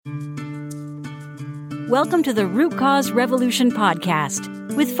Welcome to the Root Cause Revolution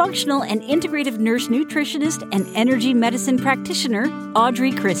podcast with functional and integrative nurse nutritionist and energy medicine practitioner,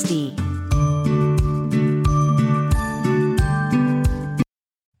 Audrey Christie.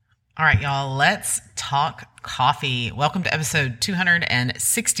 All right, y'all, let's talk coffee. Welcome to episode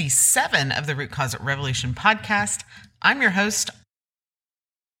 267 of the Root Cause Revolution podcast. I'm your host,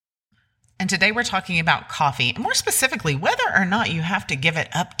 and today we're talking about coffee, and more specifically, whether or not you have to give it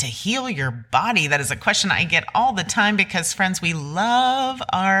up to heal your body. That is a question I get all the time because, friends, we love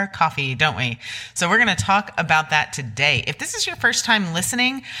our coffee, don't we? So we're going to talk about that today. If this is your first time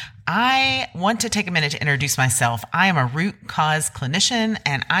listening, I want to take a minute to introduce myself. I am a root cause clinician,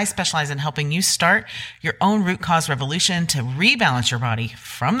 and I specialize in helping you start your own root cause revolution to rebalance your body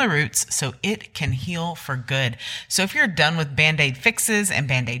from the roots so it can heal for good. So if you're done with Band-Aid fixes and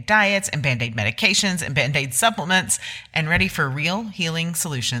Band-Aid diets and Band-Aid medications and Band-Aid supplements and ready for real healing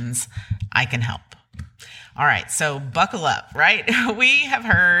solutions, I can help. All right, so buckle up, right? We have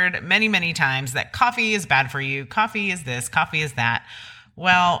heard many, many times that coffee is bad for you. Coffee is this, coffee is that.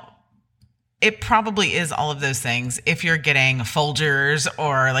 Well, it probably is all of those things if you're getting Folgers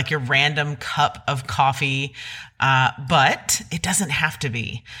or like your random cup of coffee, but it doesn't have to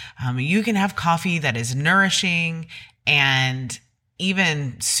be. You can have coffee that is nourishing and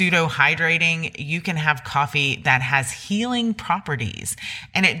even pseudo-hydrating. You can have coffee that has healing properties,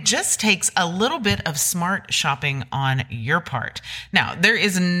 and it just takes a little bit of smart shopping on your part. Now, there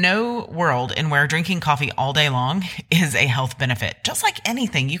is no world in where drinking coffee all day long is a health benefit. Just like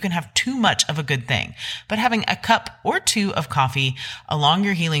anything, you can have too much of a good thing, but having a cup or two of coffee along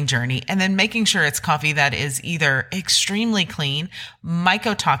your healing journey, and then making sure it's coffee that is either extremely clean,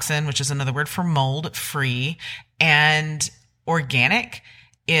 mycotoxin, which is another word for mold, free, and organic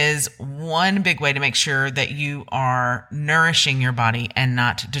is one big way to make sure that you are nourishing your body and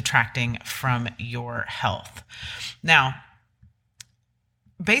not detracting from your health. Now,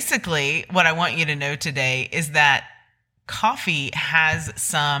 basically, what I want you to know today is that coffee has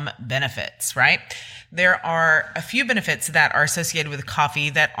some benefits, right? There are a few benefits that are associated with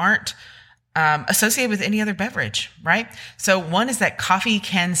coffee that aren't associated with any other beverage, right? So one is that coffee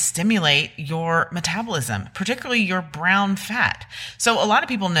can stimulate your metabolism, particularly your brown fat. So a lot of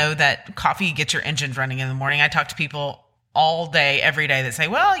people know that coffee gets your engine running in the morning. I talk to people all day, every day that say,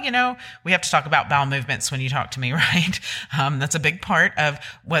 well, we have to talk about bowel movements when you talk to me, right? That's a big part of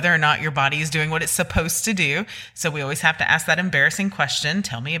whether or not your body is doing what it's supposed to do. So we always have to ask that embarrassing question,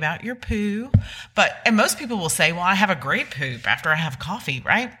 tell me about your poo. And most people will say, well, I have a great poop after I have coffee,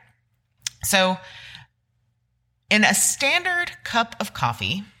 right? So in a standard cup of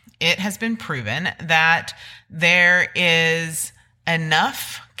coffee, it has been proven that there is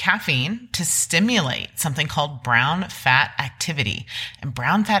enough caffeine to stimulate something called brown fat activity. And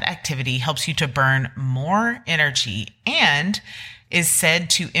brown fat activity helps you to burn more energy and is said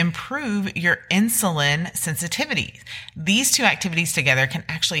to improve your insulin sensitivity. These two activities together can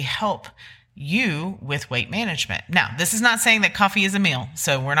actually help you with weight management. Now, this is not saying that coffee is a meal,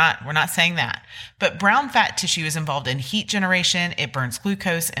 so we're not saying that. But brown fat tissue is involved in heat generation. It burns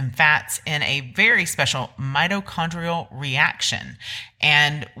glucose and fats in a very special mitochondrial reaction.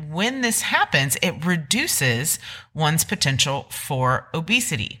 And when this happens, it reduces one's potential for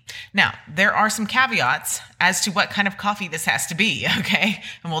obesity. Now, there are some caveats as to what kind of coffee this has to be, okay?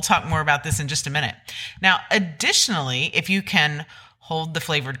 And we'll talk more about this in just a minute. Now, additionally, if you can hold the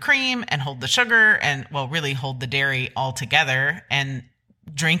flavored cream and hold the sugar and, well, really hold the dairy all together and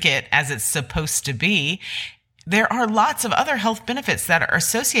drink it as it's supposed to be, there are lots of other health benefits that are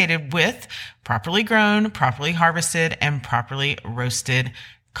associated with properly grown, properly harvested, and properly roasted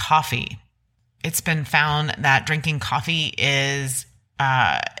coffee. It's been found that drinking coffee is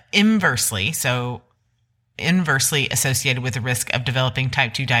inversely associated with the risk of developing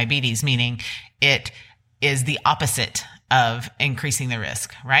type 2 diabetes, meaning it is the opposite of increasing the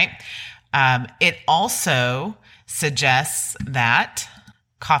risk, right? It also suggests that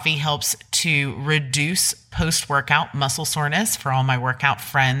coffee helps to reduce post-workout muscle soreness for all my workout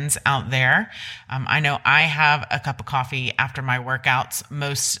friends out there. I know I have a cup of coffee after my workouts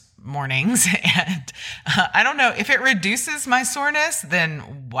most mornings, and I don't know if it reduces my soreness,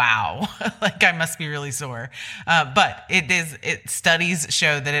 then wow, like I must be really sore. But studies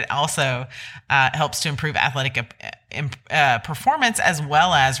show that it also helps to improve athletic performance as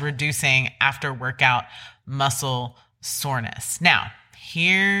well as reducing after workout muscle soreness. Now,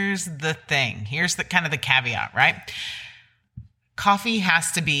 here's the thing. Here's the kind of the caveat, right? Coffee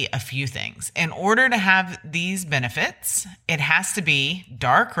has to be a few things. In order to have these benefits, it has to be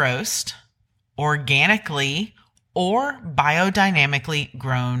dark roast, organically or biodynamically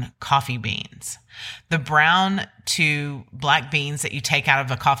grown coffee beans. The brown to black beans that you take out of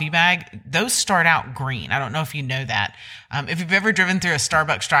a coffee bag, those start out green. I don't know if you know that. If you've ever driven through a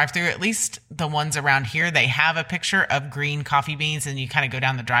Starbucks drive-thru, at least the ones around here, they have a picture of green coffee beans, and you kind of go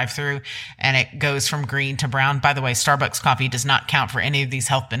down the drive-thru and it goes from green to brown. By the way, Starbucks coffee does not count for any of these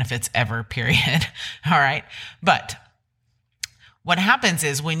health benefits ever, period. All right. But what happens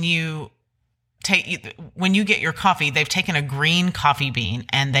is when you get your coffee, they've taken a green coffee bean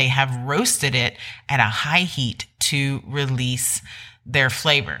and they have roasted it at a high heat to release their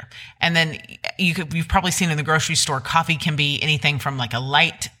flavor. And then you've probably seen in the grocery store, coffee can be anything from like a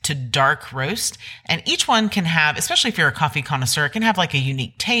light to dark roast. And each one can have, especially if you're a coffee connoisseur, it can have like a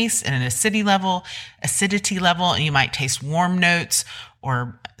unique taste and an acidity level, and you might taste warm notes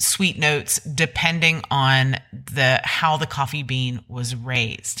or sweet notes depending on how the coffee bean was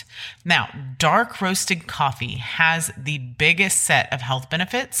raised. Now, dark roasted coffee has the biggest set of health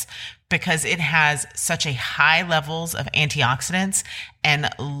benefits because it has such a high levels of antioxidants and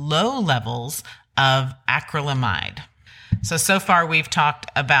low levels of acrylamide. So far we've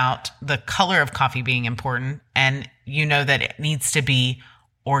talked about the color of coffee being important, and you know that it needs to be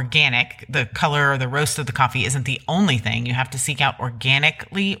organic. The color or the roast of the coffee isn't the only thing. You have to seek out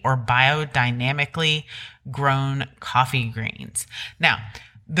organically or biodynamically grown coffee greens. Now,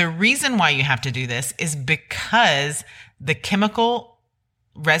 the reason why you have to do this is because the chemical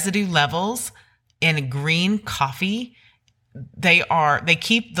residue levels in green coffee, they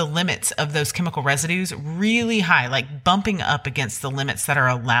keep the limits of those chemical residues really high, like bumping up against the limits that are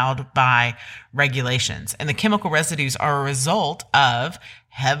allowed by regulations. And the chemical residues are a result of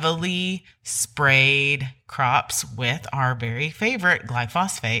heavily sprayed crops with our very favorite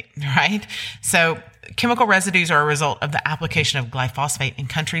glyphosate, right? So chemical residues are a result of the application of glyphosate in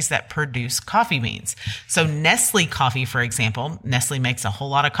countries that produce coffee beans. So Nestle coffee, for example, Nestle makes a whole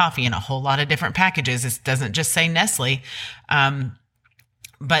lot of coffee in a whole lot of different packages. It doesn't just say Nestle,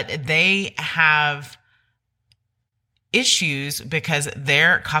 but they have issues because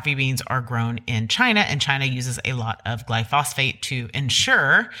their coffee beans are grown in China, and China uses a lot of glyphosate to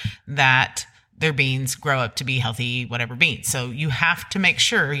ensure that their beans grow up to be healthy, whatever beans. So you have to make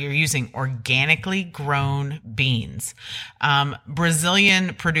sure you're using organically grown beans.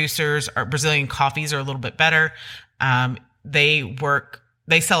 Brazilian producers or Brazilian coffees are a little bit better.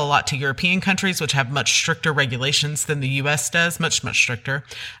 They sell a lot to European countries, which have much stricter regulations than the US does, much, much stricter.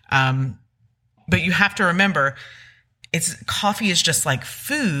 But you have to remember, coffee is just like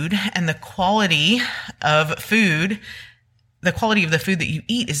food, and the quality of the food that you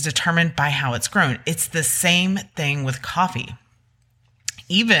eat is determined by how it's grown. It's the same thing with coffee.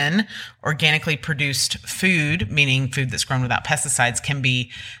 Even organically produced food, meaning food that's grown without pesticides, can be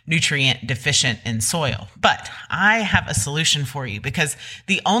nutrient deficient in soil. But I have a solution for you, because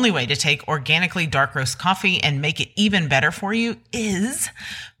the only way to take organically dark roast coffee and make it even better for you is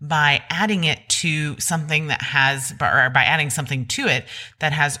by adding it to something by adding something to it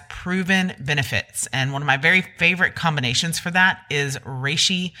that has proven benefits. And one of my very favorite combinations for that is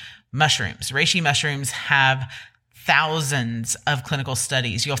reishi mushrooms. Reishi mushrooms have thousands of clinical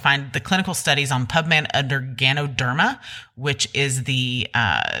studies. You'll find the clinical studies on PubMed under Ganoderma, which is the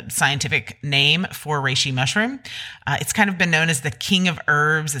scientific name for reishi mushroom. It's kind of been known as the king of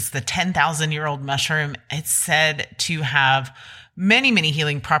herbs. It's the 10,000-year-old mushroom. It's said to have many, many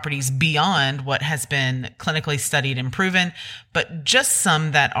healing properties beyond what has been clinically studied and proven, but just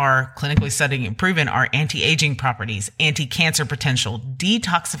some that are clinically studied and proven are anti-aging properties, anti-cancer potential,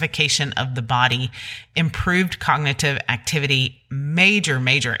 detoxification of the body, improved cognitive activity,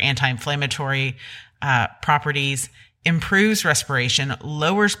 major anti-inflammatory properties, improves respiration,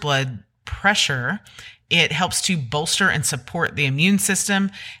 lowers blood pressure. It helps to bolster and support the immune system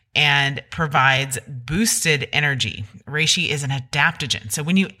and provides boosted energy. Reishi is an adaptogen. So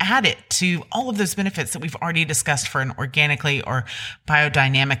when you add it to all of those benefits that we've already discussed for an organically or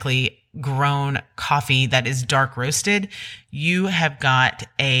biodynamically grown coffee that is dark roasted, you have got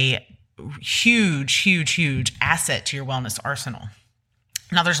a huge asset to your wellness arsenal.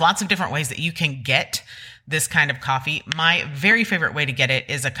 Now, there's lots of different ways that you can get this kind of coffee. My very favorite way to get it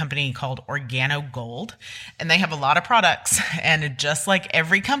is a company called OrganoGold, and they have a lot of products. And just like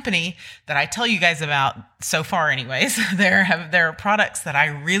every company that I tell you guys about so far anyways, there are products that I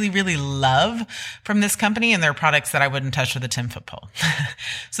really love from this company, and there are products that I wouldn't touch with a 10-foot pole.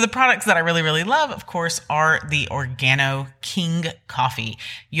 So the products that I really love, of course, are the Organo King coffee.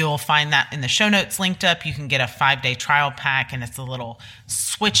 You'll find that in the show notes linked up. You can get a 5-day trial pack, and it's a little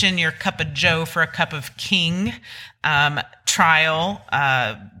switch in your cup of Joe for a cup of King King trial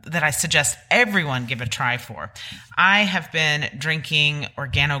that I suggest everyone give a try for. I have been drinking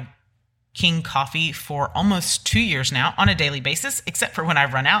Organo King coffee for almost 2 years now on a daily basis, except for when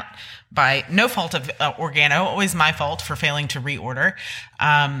I run out by no fault of Organo, always my fault for failing to reorder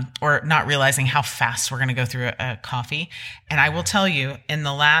or not realizing how fast we're going to go through a coffee. And I will tell you,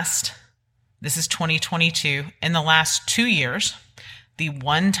 this is 2022, in the last 2 years, the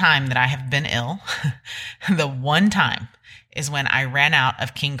one time that I have been ill, the one time is when I ran out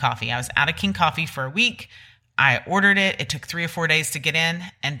of King coffee. I was out of King coffee for a week. I ordered it. It took 3 or 4 days to get in.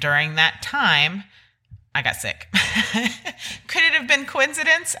 And during that time, I got sick. Could it have been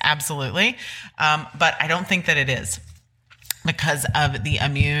coincidence? Absolutely. But I don't think that it is because of the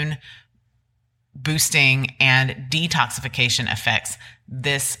immune boosting and detoxification effects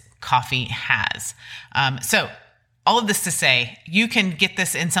this coffee has. So all of this to say, you can get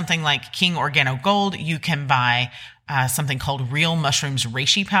this in something like King Organo Gold. You can buy something called Real Mushrooms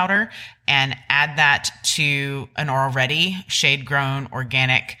Reishi powder and add that to an already shade-grown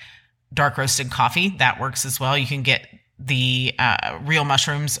organic dark roasted coffee. That works as well. You can get the Real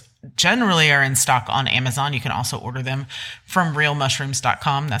Mushrooms, generally are in stock on Amazon. You can also order them from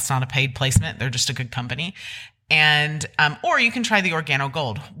realmushrooms.com. That's not a paid placement. They're just a good company. And, or you can try the Organo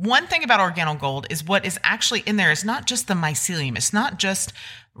Gold. One thing about Organo Gold is what is actually in there is not just the mycelium. It's not just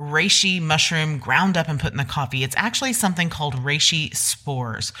reishi mushroom ground up and put in the coffee. It's actually something called reishi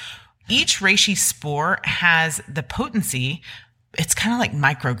spores. Each reishi spore has the potency. It's kind of like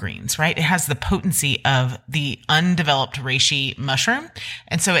microgreens, right? It has the potency of the undeveloped reishi mushroom.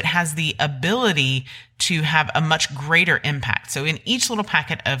 And so it has the ability to have a much greater impact. So in each little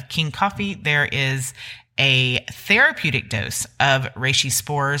packet of King coffee, there is a therapeutic dose of reishi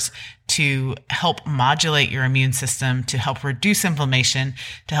spores to help modulate your immune system, to help reduce inflammation,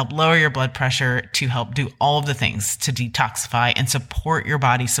 to help lower your blood pressure, to help do all of the things to detoxify and support your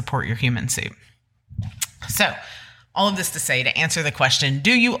body, support your human suit. So all of this to say, to answer the question,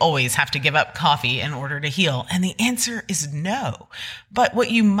 do you always have to give up coffee in order to heal? And the answer is no. But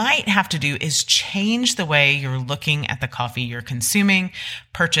what you might have to do is change the way you're looking at the coffee you're consuming,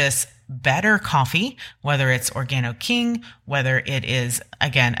 purchase better coffee, whether it's Organo King, whether it is,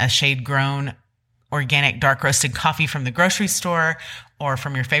 again, a shade-grown organic dark roasted coffee from the grocery store or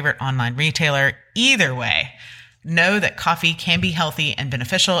from your favorite online retailer. Either way, know that coffee can be healthy and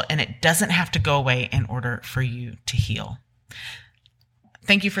beneficial, and it doesn't have to go away in order for you to heal.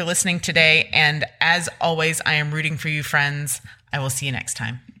 Thank you for listening today. And as always, I am rooting for you, friends. I will see you next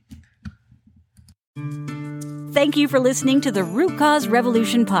time. Thank you for listening to the Root Cause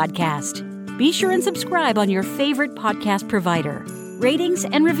Revolution podcast. Be sure and subscribe on your favorite podcast provider. Ratings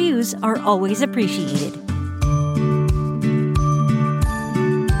and reviews are always appreciated.